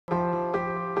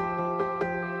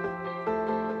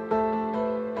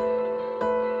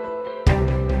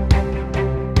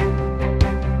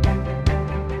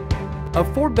A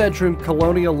 4-bedroom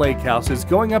colonial lake house is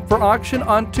going up for auction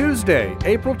on Tuesday,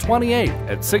 April 28th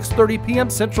at 6:30 p.m.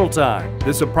 Central Time.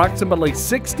 This approximately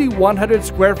 6,100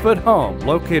 square foot home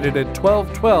located at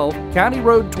 1212 County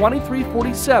Road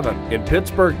 2347 in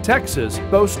Pittsburg, Texas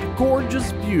boasts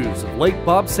gorgeous views of Lake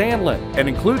Bob Sandlin and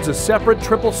includes a separate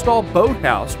triple-stall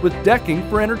boathouse with decking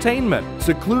for entertainment.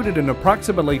 Secluded in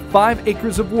approximately 5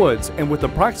 acres of woods and with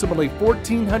approximately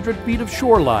 1,400 feet of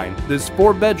shoreline, this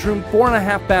 4-bedroom,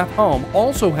 4.5-bath home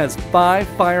also has 5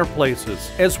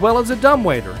 fireplaces, as well as a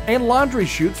dumbwaiter and laundry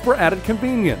chutes for added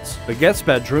convenience. The guest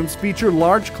bedrooms feature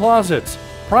large closets,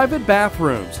 private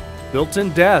bathrooms,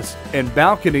 built-in desks, and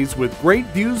balconies with great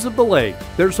views of the lake.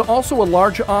 There's also a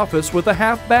large office with a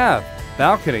half bath,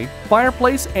 balcony,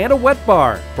 fireplace, and a wet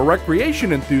bar. For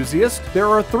recreation enthusiasts, there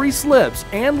are 3 slips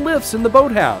and lifts in the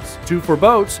boathouse, 2 for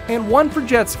boats and 1 for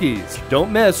jet skis.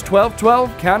 Don't miss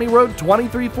 1212 County Road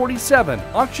 2347,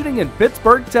 auctioning in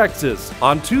Pittsburg, Texas,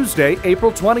 on Tuesday,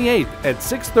 April 28th at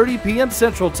 6:30 p.m.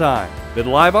 Central Time. Bid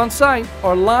live on site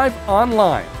or live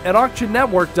online at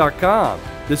auctionnetwork.com.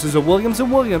 This is a Williams &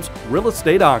 Williams real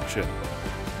estate auction.